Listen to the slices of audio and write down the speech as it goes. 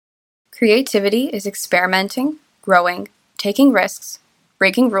Creativity is experimenting, growing, taking risks,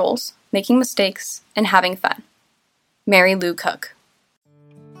 breaking rules, making mistakes, and having fun. Mary Lou Cook.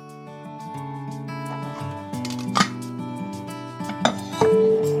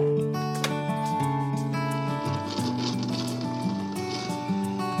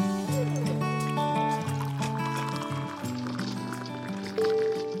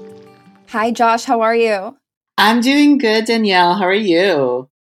 Hi, Josh. How are you? I'm doing good, Danielle. How are you?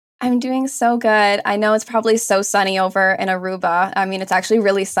 I'm doing so good. I know it's probably so sunny over in Aruba. I mean, it's actually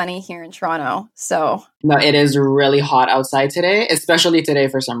really sunny here in Toronto. No, it is really hot outside today, especially today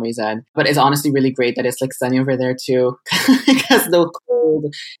for some reason. But it's honestly really great that it's like sunny over there too, because the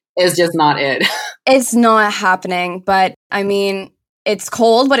cold is just not it. It's not happening, but I mean, it's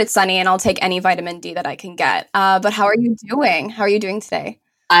cold, but it's sunny, and I'll take any vitamin D that I can get. But how are you doing? How are you doing today?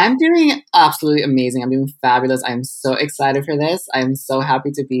 I'm doing absolutely amazing. I'm doing fabulous. I'm so excited for this. I'm so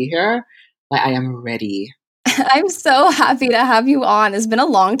happy to be here. Like, I am ready. I'm so happy to have you on. It's been a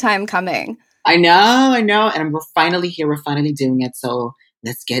long time coming. I know. And we're finally here. We're finally doing it. So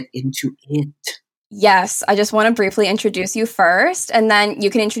let's get into it. Yes, I just want to briefly introduce you first, and then you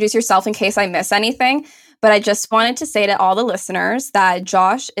can introduce yourself in case I miss anything. But I just wanted to say to all the listeners that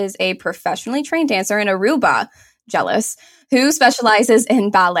Josh is a professionally trained dancer in Aruba, jealous, who specializes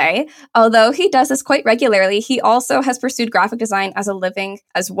in ballet. Although he does this quite regularly, he also has pursued graphic design as a living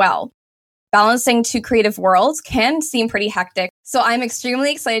as well. Balancing two creative worlds can seem pretty hectic, so I'm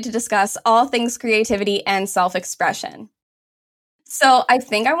extremely excited to discuss all things creativity and self-expression. So I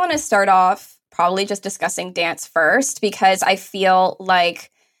think I want to start off probably just discussing dance first, because I feel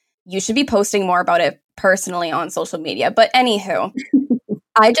like you should be posting more about it personally on social media. But anywho,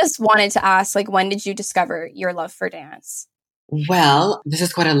 I just wanted to ask, like, when did you discover your love for dance? Well, this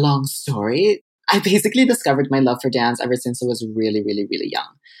is quite a long story. I basically discovered my love for dance ever since I was really, really, really young.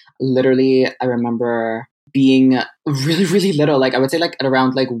 Literally, I remember being really, really little. Like, I would say like at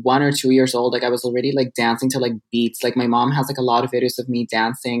around like 1 or 2 years old, like I was already like dancing to like beats. Like, my mom has like a lot of videos of me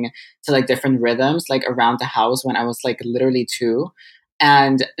dancing to like different rhythms, like around the house when I was like literally 2.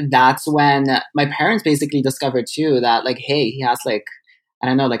 And that's when my parents basically discovered too that like, hey, he has like, I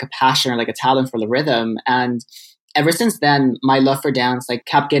don't know, like a passion or like a talent for the rhythm. And ever since then, my love for dance like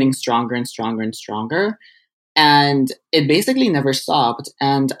kept getting stronger and stronger and stronger. And it basically never stopped.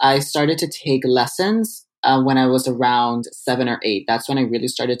 And I started to take lessons when I was around 7 or 8. That's when I really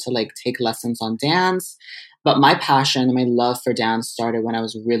started to like take lessons on dance. But my passion and my love for dance started when I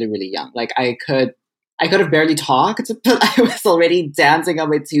was really, really young. Like, I could have barely talked, but I was already dancing on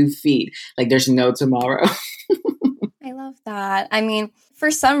my 2 feet. Like, there's no tomorrow. I love that. I mean, for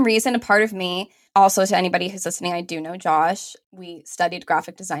some reason, a part of me, also to anybody who's listening, I do know Josh. We studied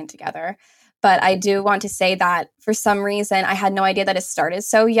graphic design together. But I do want to say that for some reason, I had no idea that it started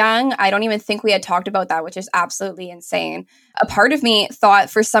so young. I don't even think we had talked about that, which is absolutely insane. A part of me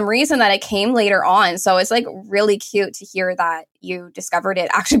thought for some reason that it came later on. So it's like really cute to hear that you discovered it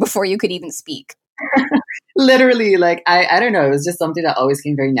actually before you could even speak. Literally, like, I don't know. It was just something that always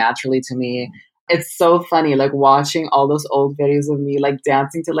came very naturally to me. It's so funny, like watching all those old videos of me like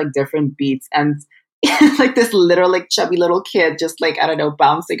dancing to like different beats and like this little like chubby little kid just like, I don't know,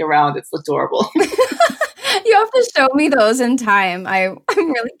 bouncing around. It's adorable. You have to show me those in time. I'm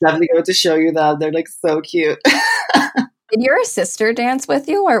really Definitely going to show you that. They're like so cute. Did your sister dance with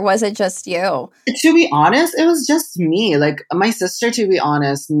you, or was it just you? To be honest, it was just me. Like, my sister, to be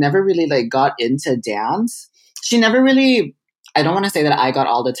honest, never really like got into dance. She never really, I don't want to say that I got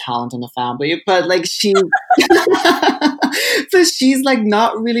all the talent in the family, but like so she's like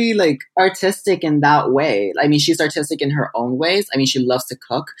not really like artistic in that way. I mean, she's artistic in her own ways. I mean, she loves to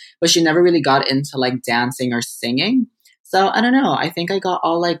cook, but she never really got into like dancing or singing. So I don't know. I think I got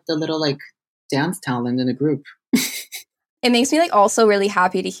all like the little like dance talent in the group. It makes me like also really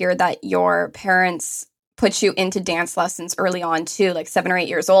happy to hear that your parents put you into dance lessons early on too, like 7 or 8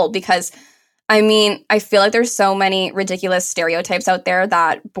 years old, because I mean, I feel like there's so many ridiculous stereotypes out there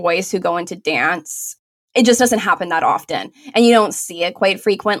that boys who go into dance, it just doesn't happen that often. And you don't see it quite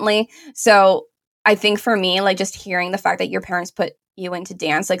frequently. So I think for me, like just hearing the fact that your parents put you into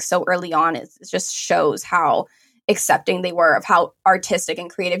dance like so early on, it just shows how accepting they were of how artistic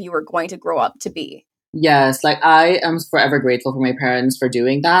and creative you were going to grow up to be. Yes, like I am forever grateful for my parents for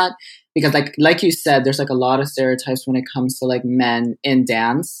doing that, because like you said, there's like a lot of stereotypes when it comes to like men in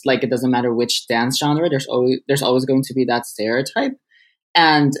dance. Like, it doesn't matter which dance genre, there's always going to be that stereotype.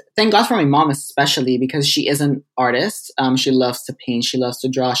 And thank God for my mom, especially because she is an artist. She loves to paint. She loves to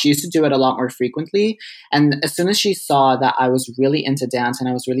draw. She used to do it a lot more frequently. And as soon as she saw that I was really into dance and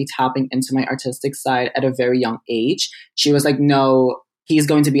I was really tapping into my artistic side at a very young age, she was like, no, he's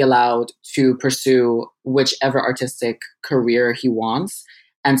going to be allowed to pursue whichever artistic career he wants.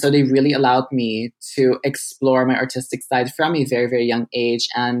 And so they really allowed me to explore my artistic side from a very, very young age.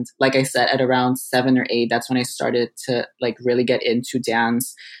 And like I said, at around 7 or 8, that's when I started to like really get into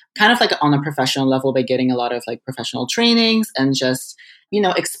dance, kind of like on a professional level by getting a lot of like professional trainings and just,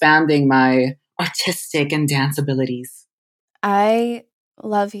 expanding my artistic and dance abilities. I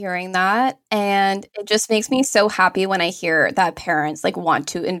love hearing that. And it just makes me so happy when I hear that parents like want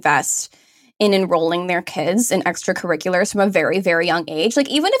to invest in enrolling their kids in extracurriculars from a very, very young age. Like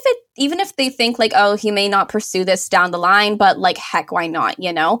even if they think like, oh, he may not pursue this down the line, but like heck, why not,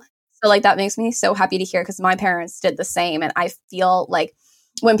 So like that makes me so happy to hear because my parents did the same. And I feel like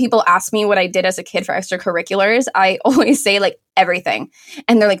when people ask me what I did as a kid for extracurriculars, I always say like everything.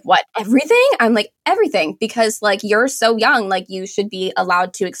 And they're like, what, everything? I'm like, everything, because like you're so young, like you should be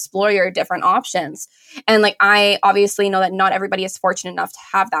allowed to explore your different options. And like, I obviously know that not everybody is fortunate enough to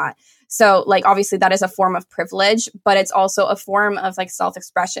have that. So like, obviously that is a form of privilege, but it's also a form of like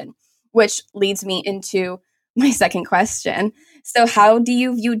self-expression, which leads me into my second question. So how do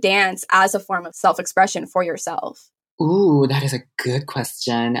you view dance as a form of self-expression for yourself? Ooh, that is a good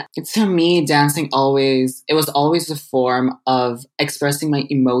question. To me, dancing it was always a form of expressing my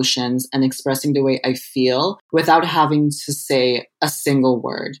emotions and expressing the way I feel without having to say a single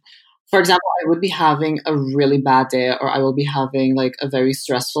word. For example, I would be having a really bad day or I will be having like a very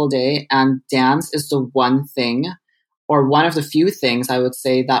stressful day, and dance is the one thing or one of the few things I would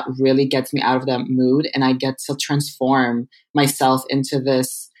say that really gets me out of that mood, and I get to transform myself into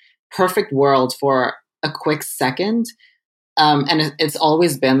this perfect world for a quick second. And it's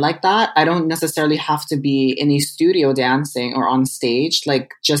always been like that. I don't necessarily have to be in a studio dancing or on stage.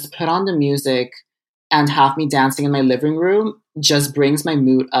 Like just put on the music and have me dancing in my living room just brings my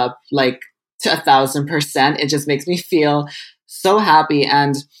mood up like to 1,000%. It just makes me feel so happy.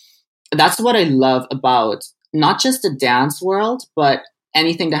 And that's what I love about not just the dance world, but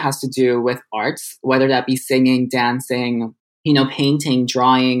anything that has to do with arts, whether that be singing, dancing, painting,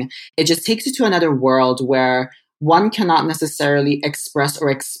 drawing. It just takes you to another world where one cannot necessarily express or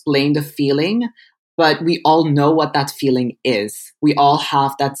explain the feeling, but we all know what that feeling is. We all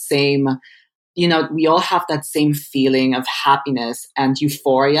have that same, feeling of happiness and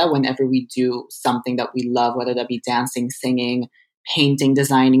euphoria whenever we do something that we love, whether that be dancing, singing, painting,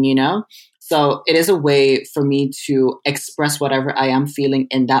 designing. So it is a way for me to express whatever I am feeling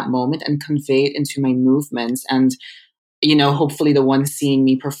in that moment and convey it into my movements. And hopefully the one seeing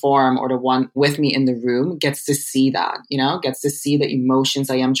me perform or the one with me in the room gets to see that, gets to see the emotions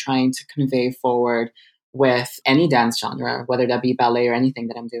I am trying to convey forward with any dance genre, whether that be ballet or anything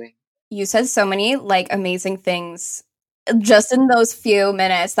that I'm doing. You said so many like amazing things just in those few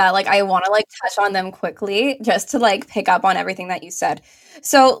minutes that like I want to like touch on them quickly just to like pick up on everything that you said.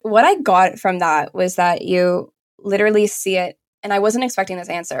 So what I got from that was that you literally see it, and I wasn't expecting this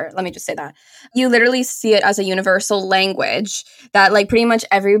answer. Let me just say that. You literally see it as a universal language that like pretty much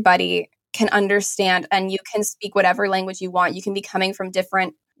everybody can understand, and you can speak whatever language you want. You can be coming from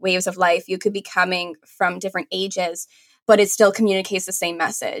different waves of life. You could be coming from different ages, but it still communicates the same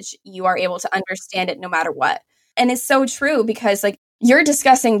message. You are able to understand it no matter what. And it's so true because like you're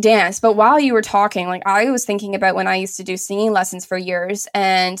discussing dance, but while you were talking, like I was thinking about when I used to do singing lessons for years,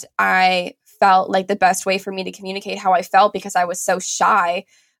 and I felt like the best way for me to communicate how I felt because I was so shy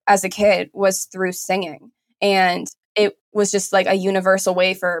as a kid was through singing. And it was just like a universal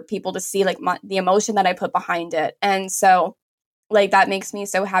way for people to see like the emotion that I put behind it. And so like that makes me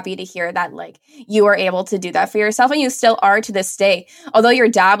so happy to hear that like you are able to do that for yourself, and you still are to this day. Although you're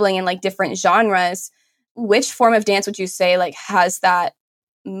dabbling in like different genres, which form of dance would you say like has that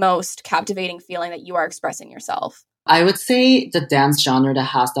most captivating feeling that you are expressing yourself? I would say the dance genre that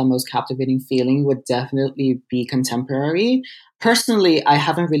has the most captivating feeling would definitely be contemporary. Personally, I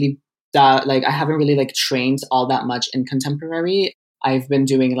haven't really trained all that much in contemporary. I've been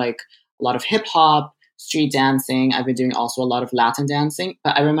doing like a lot of hip hop, street dancing. I've been doing also a lot of Latin dancing.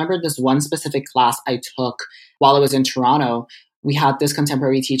 But I remember this one specific class I took while I was in Toronto. We had this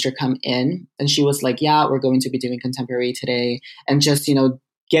contemporary teacher come in and she was like, yeah, we're going to be doing contemporary today. And just,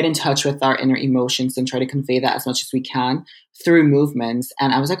 get in touch with our inner emotions and try to convey that as much as we can through movements.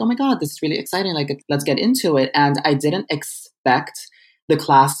 And I was like, oh my God, this is really exciting. Like, let's get into it. And I didn't expect the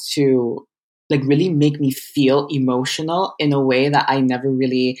class to like really make me feel emotional in a way that I never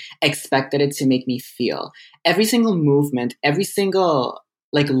really expected it to make me feel. Every single movement, every single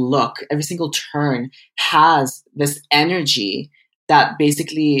like look, every single turn has this energy that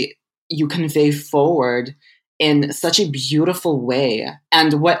basically you convey forward in such a beautiful way.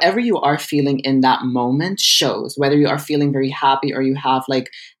 And whatever you are feeling in that moment shows, whether you are feeling very happy or you have like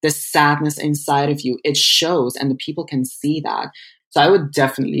this sadness inside of you, it shows and the people can see that. So I would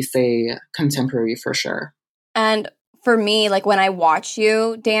definitely say contemporary for sure. And for me, like when I watch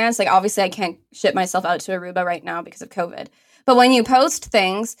you dance, like obviously I can't ship myself out to Aruba right now because of COVID. But when you post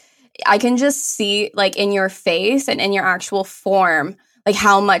things, I can just see like in your face and in your actual form, like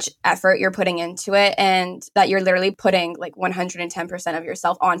how much effort you're putting into it and that you're literally putting like 110% of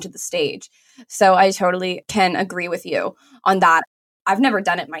yourself onto the stage. So I totally can agree with you on that. I've never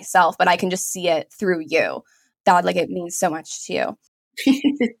done it myself, but I can just see it through you that like it means so much to you.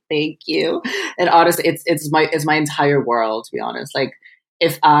 Thank you. And honestly, it's my entire world, to be honest. Like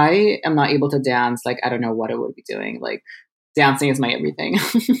if I am not able to dance, like I don't know what I would be doing. Like dancing is my everything.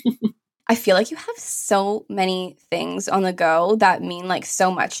 I feel like you have so many things on the go that mean like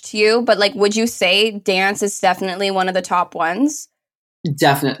so much to you. But like, would you say dance is definitely one of the top ones?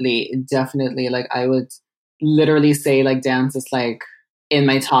 Definitely, definitely. Like I would literally say like dance is like in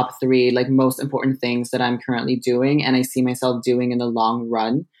my top three, like most important things that I'm currently doing and I see myself doing in the long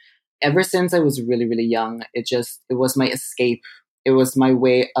run. Ever since I was really, really young, it was my escape. It was my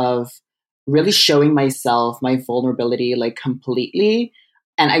way of really showing myself, my vulnerability, like completely.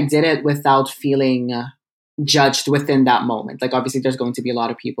 And I did it without feeling judged within that moment. Like obviously there's going to be a lot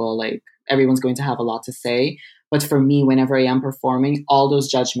of people, like everyone's going to have a lot to say. But for me, whenever I am performing, all those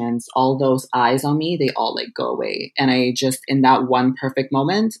judgments, all those eyes on me, they all like go away. And I just, in that one perfect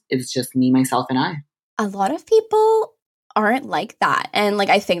moment, it's just me, myself, and I. A lot of people aren't like that. And like,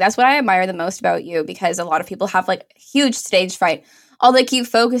 I think that's what I admire the most about you because a lot of people have like huge stage fright. All they keep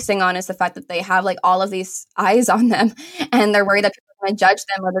focusing on is the fact that they have like all of these eyes on them and they're worried that people are going to judge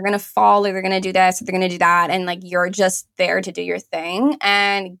them or they're going to fall or they're going to do this or they're going to do that. And like, you're just there to do your thing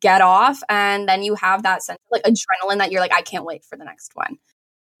and get off. And then you have that sense of like adrenaline that you're like, I can't wait for the next one.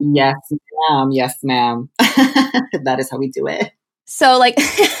 Yes, ma'am. Yes, ma'am. That is how we do it. So like,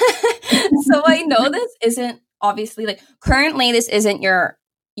 so I know this isn't obviously like currently this isn't your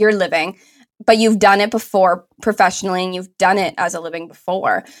living, but you've done it before professionally and you've done it as a living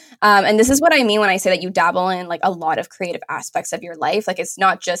before. And this is what I mean when I say that you dabble in like a lot of creative aspects of your life. Like it's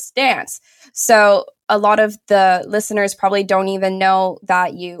not just dance. So a lot of the listeners probably don't even know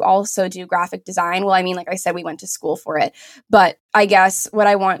that you also do graphic design. Well, I mean, like I said, we went to school for it. But I guess what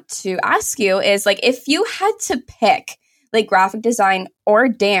I want to ask you is like, if you had to pick like graphic design or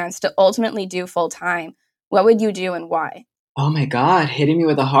dance to ultimately do full time, what would you do and why? Oh my God, hitting me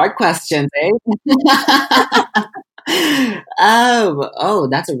with a hard question, eh?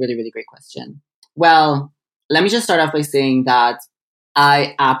 That's a really, really great question. Well, let me just start off by saying that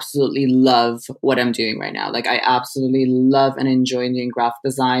I absolutely love what I'm doing right now. Like, I absolutely love and enjoy doing graphic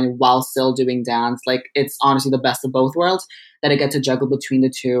design while still doing dance. Like, it's honestly the best of both worlds that I get to juggle between the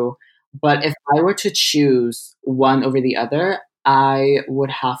two. But if I were to choose one over the other, I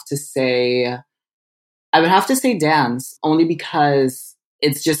would have to say dance, only because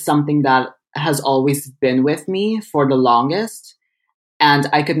it's just something that has always been with me for the longest. And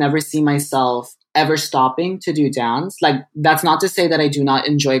I could never see myself ever stopping to do dance. Like, that's not to say that I do not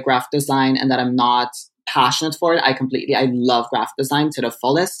enjoy graphic design and that I'm not passionate for it. I love graphic design to the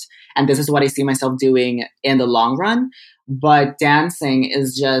fullest. And this is what I see myself doing in the long run. But dancing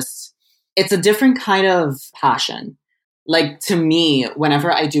is just, it's a different kind of passion. Like to me,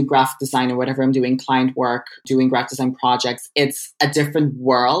 whenever I do graphic design or whatever I'm doing client work, doing graphic design projects, it's a different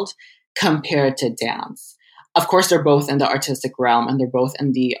world compared to dance. Of course, they're both in the artistic realm and they're both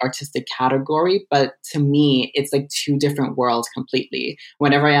in the artistic category. But to me, it's like two different worlds completely.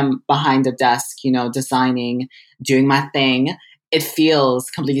 Whenever I am behind the desk, designing, doing my thing, it feels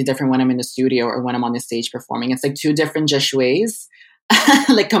completely different when I'm in the studio or when I'm on the stage performing. It's like two different Joshues,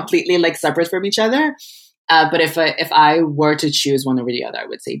 like completely like separate from each other. But if I were to choose one over the other, I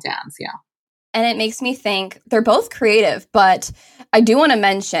would say dance. Yeah. And it makes me think they're both creative, but I do want to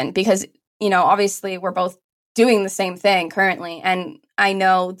mention because, obviously we're both doing the same thing currently. And I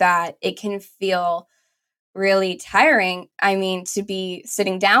know that it can feel really tiring. I mean, to be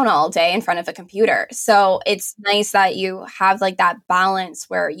sitting down all day in front of a computer. So it's nice that you have like that balance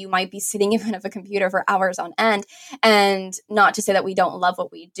where you might be sitting in front of a computer for hours on end. And not to say that we don't love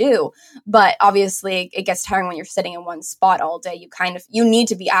what we do, but obviously it gets tiring when you're sitting in one spot all day. You need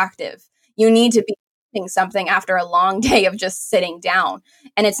to be active. You need to be doing something after a long day of just sitting down.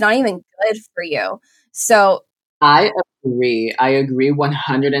 And it's not even good for you. So I agree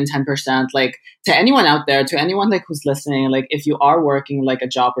 110%. Like to anyone out there, to anyone like who's listening, like if you are working like a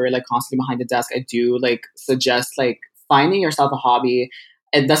job or like constantly behind the desk, I do like suggest like finding yourself a hobby.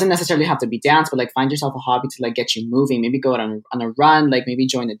 it doesn't necessarily have to be dance, but like find yourself a hobby to like get you moving. Maybe go out on a run, like maybe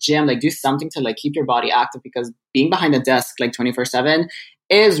join a gym, like do something to like keep your body active, because being behind a desk like 24/7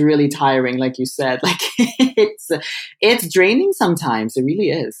 is really tiring. Like you said, like it's draining sometimes. It really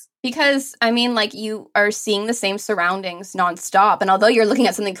is. Because, I mean, like, you are seeing the same surroundings nonstop. And although you're looking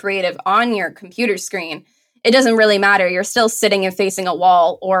at something creative on your computer screen, it doesn't really matter. You're still sitting and facing a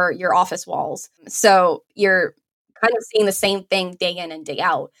wall or your office walls. So you're kind of seeing the same thing day in and day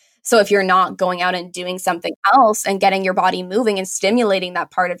out. So if you're not going out and doing something else and getting your body moving and stimulating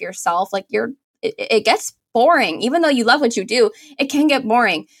that part of yourself, like it gets boring. Even though you love what you do, it can get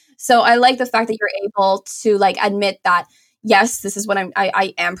boring. So I like the fact that you're able to like admit that, yes, this is what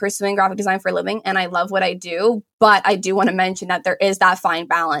I am pursuing graphic design for a living and I love what I do. But I do want to mention that there is that fine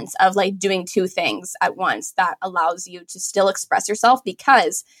balance of like doing two things at once that allows you to still express yourself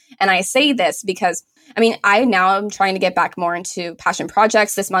because, and I say this because, I mean, I now am trying to get back more into passion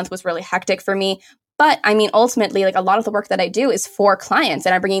projects. This month was really hectic for me. But I mean, ultimately, like a lot of the work that I do is for clients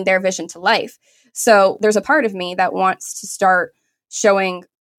and I'm bringing their vision to life. So there's a part of me that wants to start showing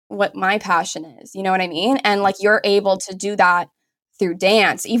what my passion is, you know what I mean? And like you're able to do that through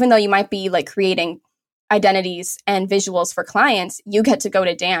dance, even though you might be like creating identities and visuals for clients, you get to go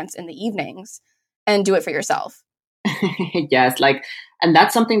to dance in the evenings and do it for yourself. Yes, like, and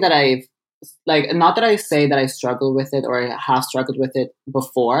that's something that I've like, not that I say that I struggle with it or I have struggled with it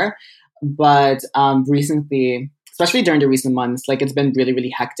before, but recently, especially during the recent months, like it's been really,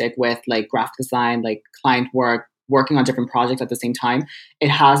 really hectic with like graphic design, like client work, working on different projects at the same time. It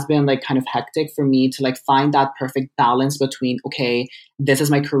has been like kind of hectic for me to like find that perfect balance between, okay, this is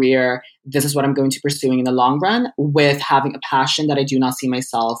my career, this is what I'm going to be pursuing in the long run, with having a passion that I do not see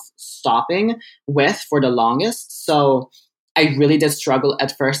myself stopping with for the longest. So I really did struggle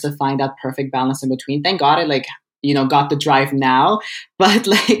at first to find that perfect balance in between. Thank God I like, got the drive now. But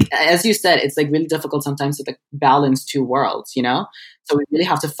like, as you said, it's like really difficult sometimes to like balance two worlds, So we really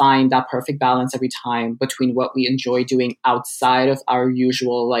have to find that perfect balance every time between what we enjoy doing outside of our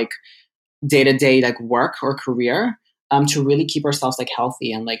usual like day-to-day like work or career, to really keep ourselves like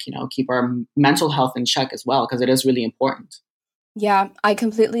healthy and like, keep our mental health in check as well, because it is really important. Yeah, I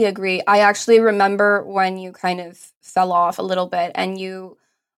completely agree. I actually remember when you kind of fell off a little bit and you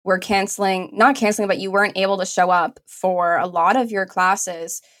were not canceling, but you weren't able to show up for a lot of your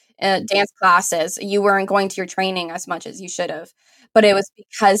classes, dance classes. You weren't going to your training as much as you should have, but it was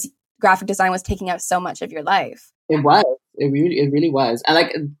because graphic design was taking up so much of your life. It was. It really was.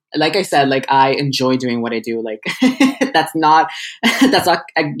 And like I said, like I enjoy doing what I do. Like that's not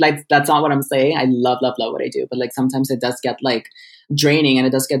what I'm saying. I love what I do. But like sometimes it does get like draining and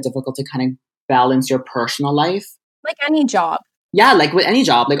it does get difficult to kind of balance your personal life. Like any job. Yeah, like with any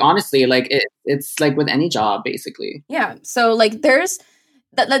job. Like honestly, like it's like with any job, basically. Yeah. So like there's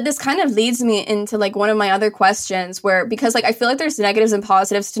this kind of leads me into like one of my other questions because like I feel like there's negatives and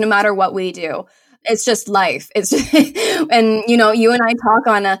positives to no matter what we do. It's just life. It's just, and you and I talk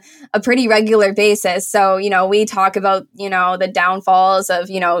on a pretty regular basis. So, we talk about, the downfalls of,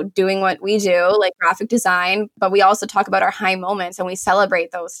 doing what we do, like graphic design, but we also talk about our high moments and we celebrate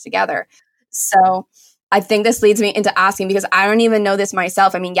those together. So I think this leads me into asking, because I don't even know this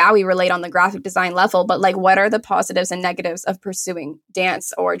myself. I mean, yeah, we relate on the graphic design level, but like, what are the positives and negatives of pursuing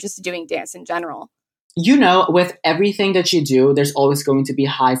dance or just doing dance in general? With everything that you do, there's always going to be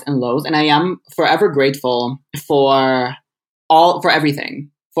highs and lows. And I am forever grateful for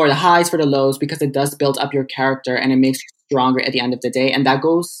everything, for the highs, for the lows, because it does build up your character and it makes you stronger at the end of the day. And that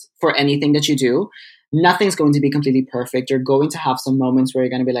goes for anything that you do. Nothing's going to be completely perfect. You're going to have some moments where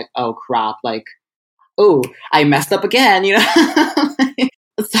you're going to be like, oh crap, like, oh, I messed up again,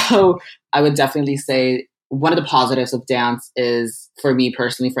 So I would definitely say one of the positives of dance is, for me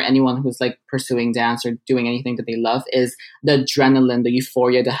personally, for anyone who's like pursuing dance or doing anything that they love, is the adrenaline, the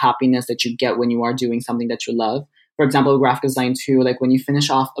euphoria, the happiness that you get when you are doing something that you love. For example, graphic design too, like when you finish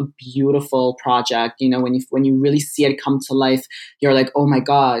off a beautiful project, when you really see it come to life, you're like, oh my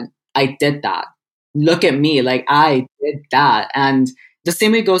God, I did that. Look at me, like I did that. And the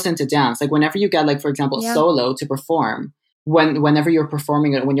same way goes into dance. Like whenever you get like, for example, solo to perform, whenever you're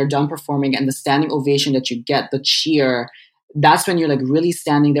performing it, when you're done performing and the standing ovation that you get, the cheer, that's when you're like really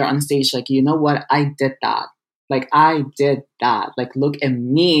standing there on stage, like, you know what, I did that. Like I did that. Like look at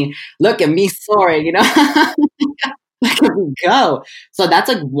me soaring, Like here we go. So that's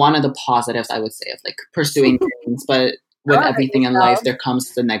like one of the positives I would say of like pursuing things, but with everything in life there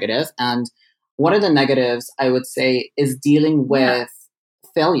comes the negative. And one of the negatives I would say is dealing with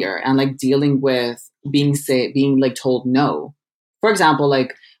failure and like dealing with being like told no. For example,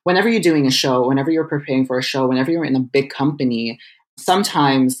 like whenever you're doing a show, whenever you're preparing for a show, whenever you're in a big company,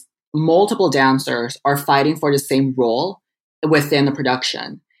 sometimes multiple dancers are fighting for the same role within the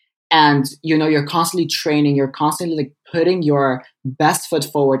production. And, you're constantly training, you're constantly like putting your best foot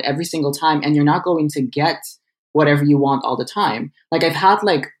forward every single time, and you're not going to get whatever you want all the time. Like I've had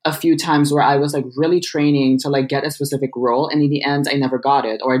like a few times where I was like really training to like get a specific role, and in the end I never got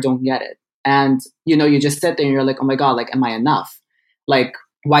it or I don't get it. And, you just sit there and you're like, oh my God, like, am I enough? Like,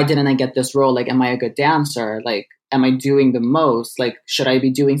 why didn't I get this role? Like, am I a good dancer? Like, am I doing the most? Like, should I be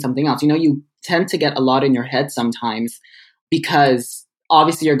doing something else? You tend to get a lot in your head sometimes because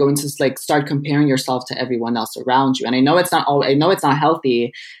obviously you're going to like start comparing yourself to everyone else around you. And I know it's not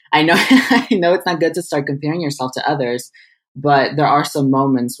healthy. I know, I know it's not good to start comparing yourself to others, but there are some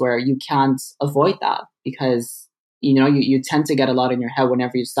moments where you can't avoid that because, you tend to get a lot in your head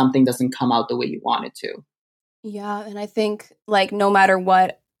whenever something doesn't come out the way you want it to. Yeah, and I think like no matter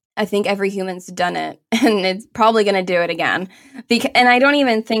what, I think every human's done it and it's probably going to do it again. And I don't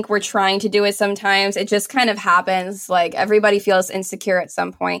even think we're trying to do it sometimes. It just kind of happens. Like everybody feels insecure at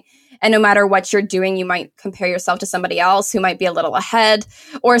some point. And no matter what you're doing, you might compare yourself to somebody else who might be a little ahead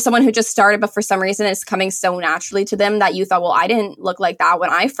or someone who just started, but for some reason it's coming so naturally to them that you thought, well, I didn't look like that when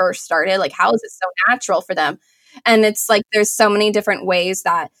I first started. Like, how is it so natural for them? And it's like there's so many different ways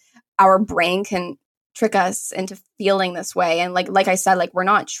that our brain can trick us into feeling this way. And like I said, like we're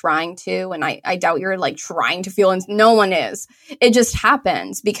not trying to, and I doubt you're like trying to feel, and no one is. It just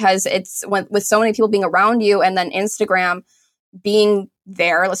happens because it's with so many people being around you and then Instagram being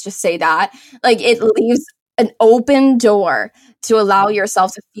there, let's just say that, like it leaves an open door to allow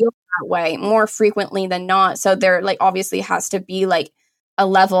yourself to feel that way more frequently than not. So there like obviously has to be like a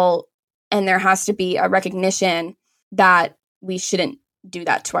level and there has to be a recognition that we shouldn't do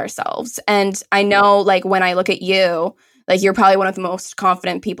that to ourselves. And I know like when I look at you, like you're probably one of the most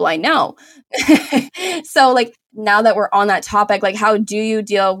confident people I know. So like now that we're on that topic, like how do you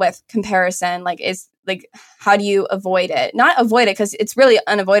deal with comparison? Like how do you avoid it? Not avoid it because it's really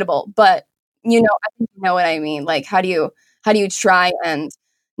unavoidable, but I think you know what I mean. Like how do you try and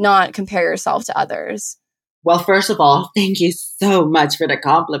not compare yourself to others? Well, first of all, thank you so much for the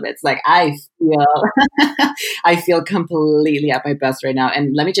compliments. Like I feel completely at my best right now.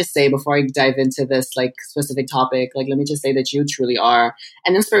 And let me just say before I dive into this like specific topic, like let me just say that you truly are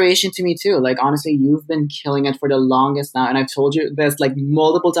an inspiration to me too. Like honestly, you've been killing it for the longest now. And I've told you this like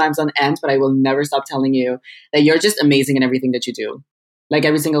multiple times on end, but I will never stop telling you that you're just amazing in everything that you do. Like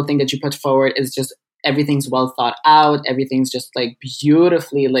every single thing that you put forward is just everything's well thought out. Everything's just like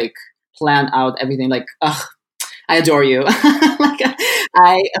beautifully like plan out everything. Like, ugh, I adore you. Like,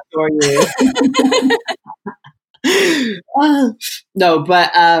 I adore you. No,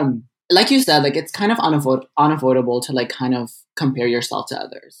 but like you said, like it's kind of unavoidable to like kind of compare yourself to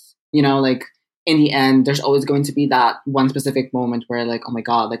others. Like in the end, there's always going to be that one specific moment where like, oh my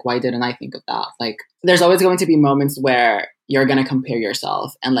God, like why didn't I think of that? Like there's always going to be moments where you're going to compare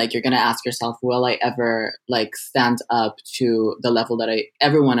yourself and like you're going to ask yourself, will I ever like stand up to the level that I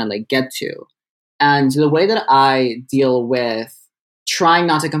ever want to like get to? And the way that I deal with trying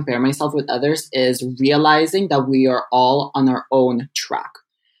not to compare myself with others is realizing that we are all on our own track.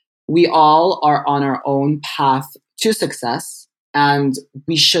 We all are on our own path to success, and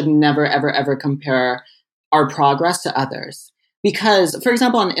we should never, ever, ever compare our progress to others. Because, for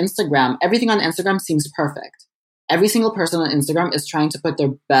example, on Instagram, everything on Instagram seems perfect. Every single person on Instagram is trying to put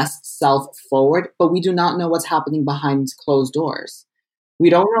their best self forward, but we do not know what's happening behind closed doors. We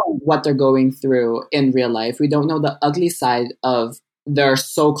don't know what they're going through in real life. We don't know the ugly side of their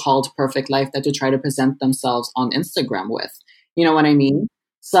so-called perfect life that they try to present themselves on Instagram with. You know what I mean?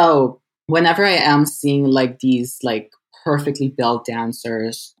 So whenever I am seeing like these like perfectly built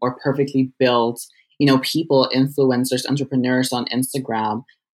dancers or perfectly built, people, influencers, entrepreneurs on Instagram,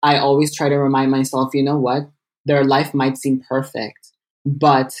 I always try to remind myself, you know what? Their life might seem perfect,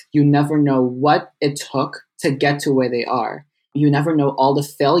 but you never know what it took to get to where they are. You never know all the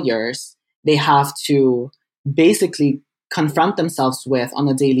failures they have to basically confront themselves with on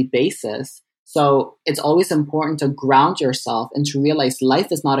a daily basis. So it's always important to ground yourself and to realize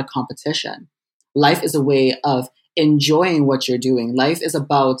life is not a competition. Life is a way of enjoying what you're doing. Life is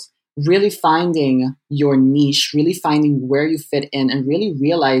about really finding your niche, really finding where you fit in, and really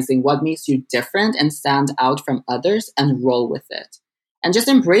realizing what makes you different and stand out from others and roll with it. And just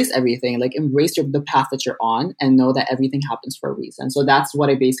embrace everything, like embrace the path that you're on and know that everything happens for a reason. So that's what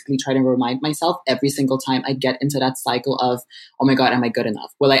I basically try to remind myself every single time I get into that cycle of, oh my God, am I good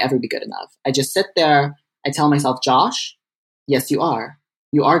enough? Will I ever be good enough? I just sit there, I tell myself, Josh, yes, you are.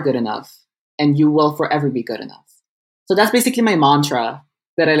 You are good enough and you will forever be good enough. So that's basically my mantra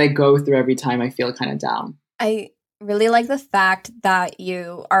that I like go through every time I feel kind of down. I really like the fact that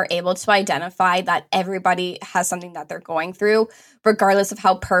you are able to identify that everybody has something that they're going through, regardless of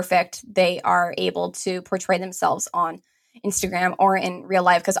how perfect they are able to portray themselves on Instagram or in real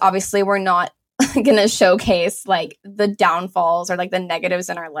life. Because obviously we're not going to showcase like the downfalls or like the negatives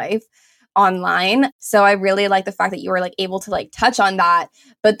in our life online. So I really like the fact that you were like able to like touch on that,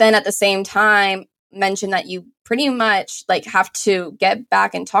 but then at the same time mention that you pretty much like have to get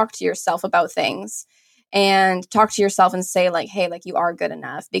back and talk to yourself about things and talk to yourself and say like, hey, like you are good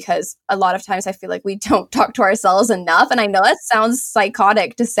enough, because a lot of times I feel like we don't talk to ourselves enough. And I know that sounds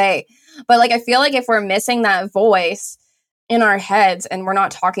psychotic to say, but like I feel like if we're missing that voice in our heads and we're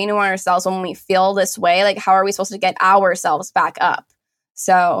not talking to ourselves when we feel this way, like how are we supposed to get ourselves back up?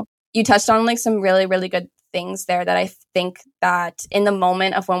 So you touched on like some really, really good things there that I think that in the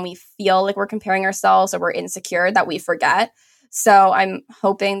moment of when we feel like we're comparing ourselves or we're insecure, that we forget. So I'm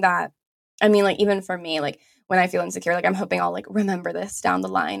hoping that, I mean, like even for me, like when I feel insecure, like I'm hoping I'll like remember this down the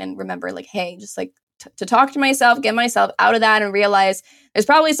line and remember like, hey, just like to talk to myself, get myself out of that and realize there's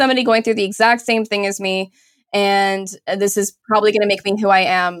probably somebody going through the exact same thing as me. And this is probably going to make me who I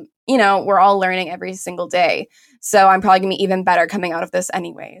am. You know, we're all learning every single day. So I'm probably going to be even better coming out of this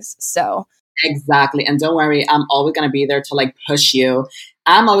anyways. So exactly. And don't worry, I'm always going to be there to like push you.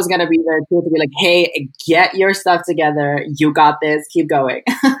 I'm always going to be there too, to be like, hey, get your stuff together. You got this. Keep going.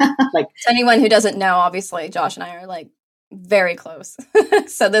 Like, to anyone who doesn't know, obviously, Josh and I are like very close.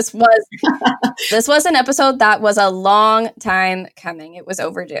 So this was an episode that was a long time coming. It was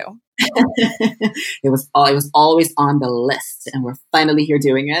overdue. it was always on the list, and we're finally here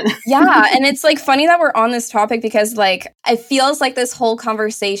doing it. Yeah, and it's like funny that we're on this topic because like it feels like this whole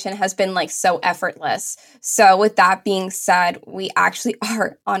conversation has been like so effortless. So with that being said, we actually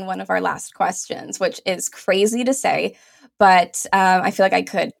are on one of our last questions, which is crazy to say, but I feel like I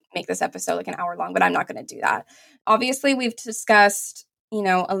could make this episode like an hour long, but I'm not going to do that. Obviously, we've discussed, you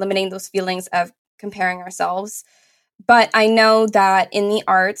know, eliminating those feelings of comparing ourselves. But I know that in the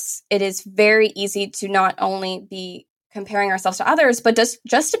arts, it is very easy to not only be comparing ourselves to others, but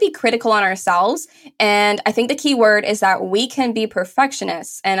just to be critical on ourselves. And I think the key word is that we can be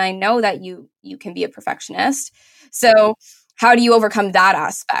perfectionists. And I know that you can be a perfectionist. So how do you overcome that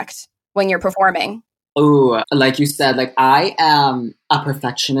aspect when you're performing? Oh, like you said, like I am a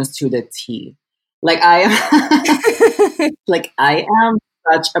perfectionist to the T. Like I am, like I am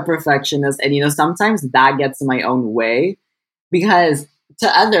such a perfectionist, and you know sometimes that gets in my own way because to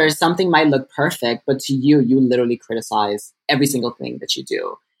others something might look perfect, but to you, you literally criticize every single thing that you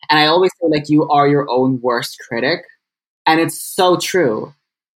do. And I always feel like you are your own worst critic, and it's so true.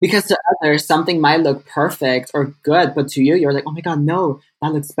 Because to others, something might look perfect or good, but to you, you're like, oh my God, no,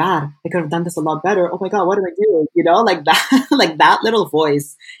 that looks bad. I could have done this a lot better. Oh my God, what did I do? You know, like that, like that little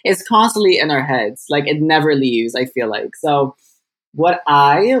voice is constantly in our heads. Like it never leaves, I feel like. So what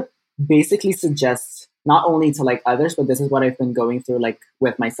I basically suggest, not only to like others, but this is what I've been going through like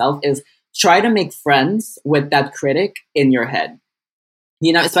with myself, is try to make friends with that critic in your head.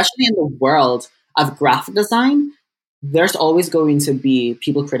 You know, especially in the world of graphic design, there's always going to be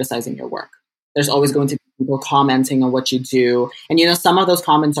people criticizing your work. There's always going to be people commenting on what you do. And, you know, some of those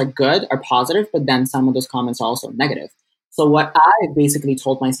comments are good, are positive, but then some of those comments are also negative. So what I basically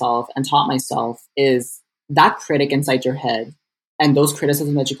told myself and taught myself is that critic inside your head and those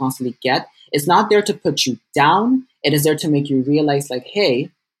criticisms that you constantly get is not there to put you down. It is there to make you realize like, hey,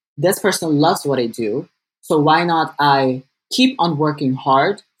 this person loves what I do. So why not I keep on working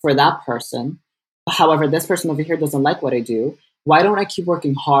hard for that person? However, this person over here doesn't like what I do. Why don't I keep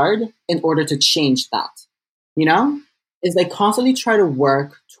working hard in order to change that? You know, is like constantly try to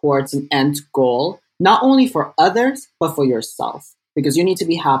work towards an end goal, not only for others, but for yourself, because you need to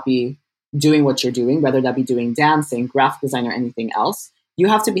be happy doing what you're doing, whether that be doing dancing, graphic design, or anything else. You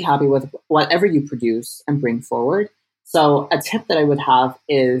have to be happy with whatever you produce and bring forward. So a tip that I would have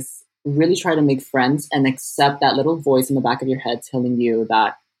is really try to make friends and accept that little voice in the back of your head telling you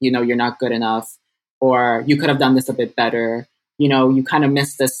that, you know, you're not good enough, or you could have done this a bit better. You know, you kind of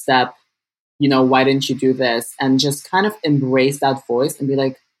missed this step. You know, why didn't you do this? And just kind of embrace that voice and be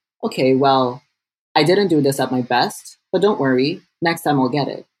like, okay, well, I didn't do this at my best, but don't worry, next time I'll get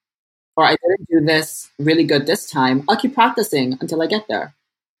it. Or I didn't do this really good this time. I'll keep practicing until I get there.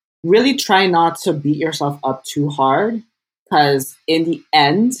 Really try not to beat yourself up too hard, because in the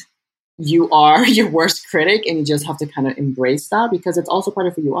end, you are your worst critic, and you just have to kind of embrace that, because it's also part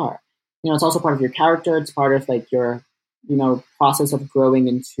of who you are. You know, it's also part of your character. It's part of like your, you know, process of growing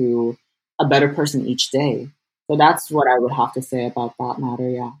into a better person each day. So that's what I would have to say about that matter.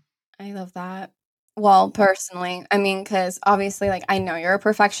 Yeah. I love that. Well, personally, I mean, because obviously, like, I know you're a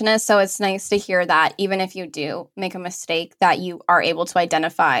perfectionist, so it's nice to hear that even if you do make a mistake, that you are able to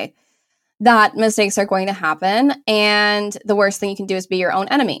identify that mistakes are going to happen. And the worst thing you can do is be your own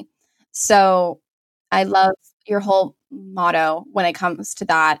enemy. So I love your whole motto when it comes to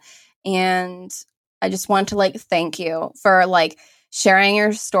that. And I just want to like thank you for like sharing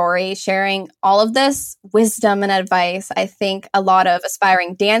your story, sharing all of this wisdom and advice. I think a lot of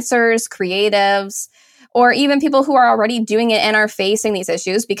aspiring dancers, creatives, or even people who are already doing it and are facing these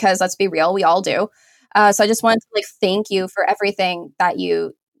issues, because let's be real, we all do. So I just wanted to like thank you for everything that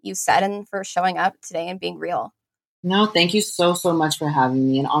you said and for showing up today and being real. No, thank you so, so much for having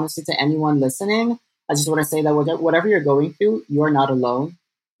me. And honestly, to anyone listening, I just want to say that whatever you're going through, you're not alone.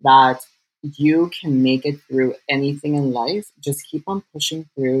 That you can make it through anything in life. Just keep on pushing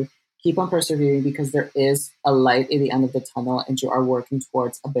through, keep on persevering because there is a light at the end of the tunnel and you are working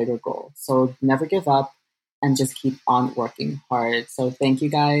towards a bigger goal. So never give up and just keep on working hard. So thank you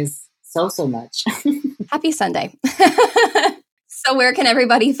guys so, so much. Happy Sunday. So where can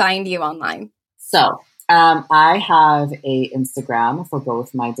everybody find you online? So I have a Instagram for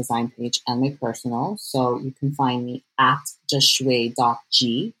both my design page and my personal. So you can find me at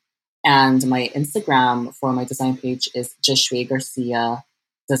joshue.g. And my Instagram for my design page is Joshue Garcia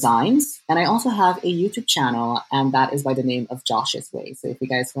Designs. And I also have a YouTube channel, and that is by the name of Josh's Way. So if you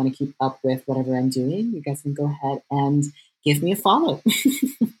guys want to keep up with whatever I'm doing, you guys can go ahead and give me a follow.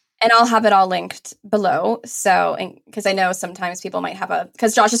 And I'll have it all linked below. So, because I know sometimes people might have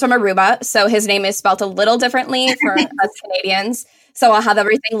because Josh is from Aruba, so his name is spelled a little differently for us Canadians. So I'll have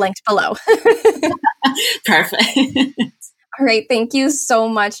everything linked below. Perfect. All right. Thank you so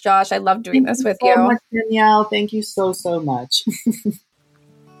much, Josh. I love doing this with you. Thank you so much, Danielle. Thank you so, so much.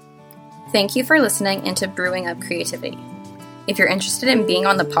 Thank you for listening into Brewing Up Creativity. If you're interested in being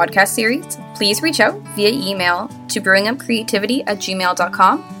on the podcast series, please reach out via email to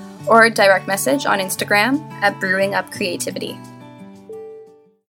brewingupcreativity@gmail.com or direct message on Instagram at brewingupcreativity.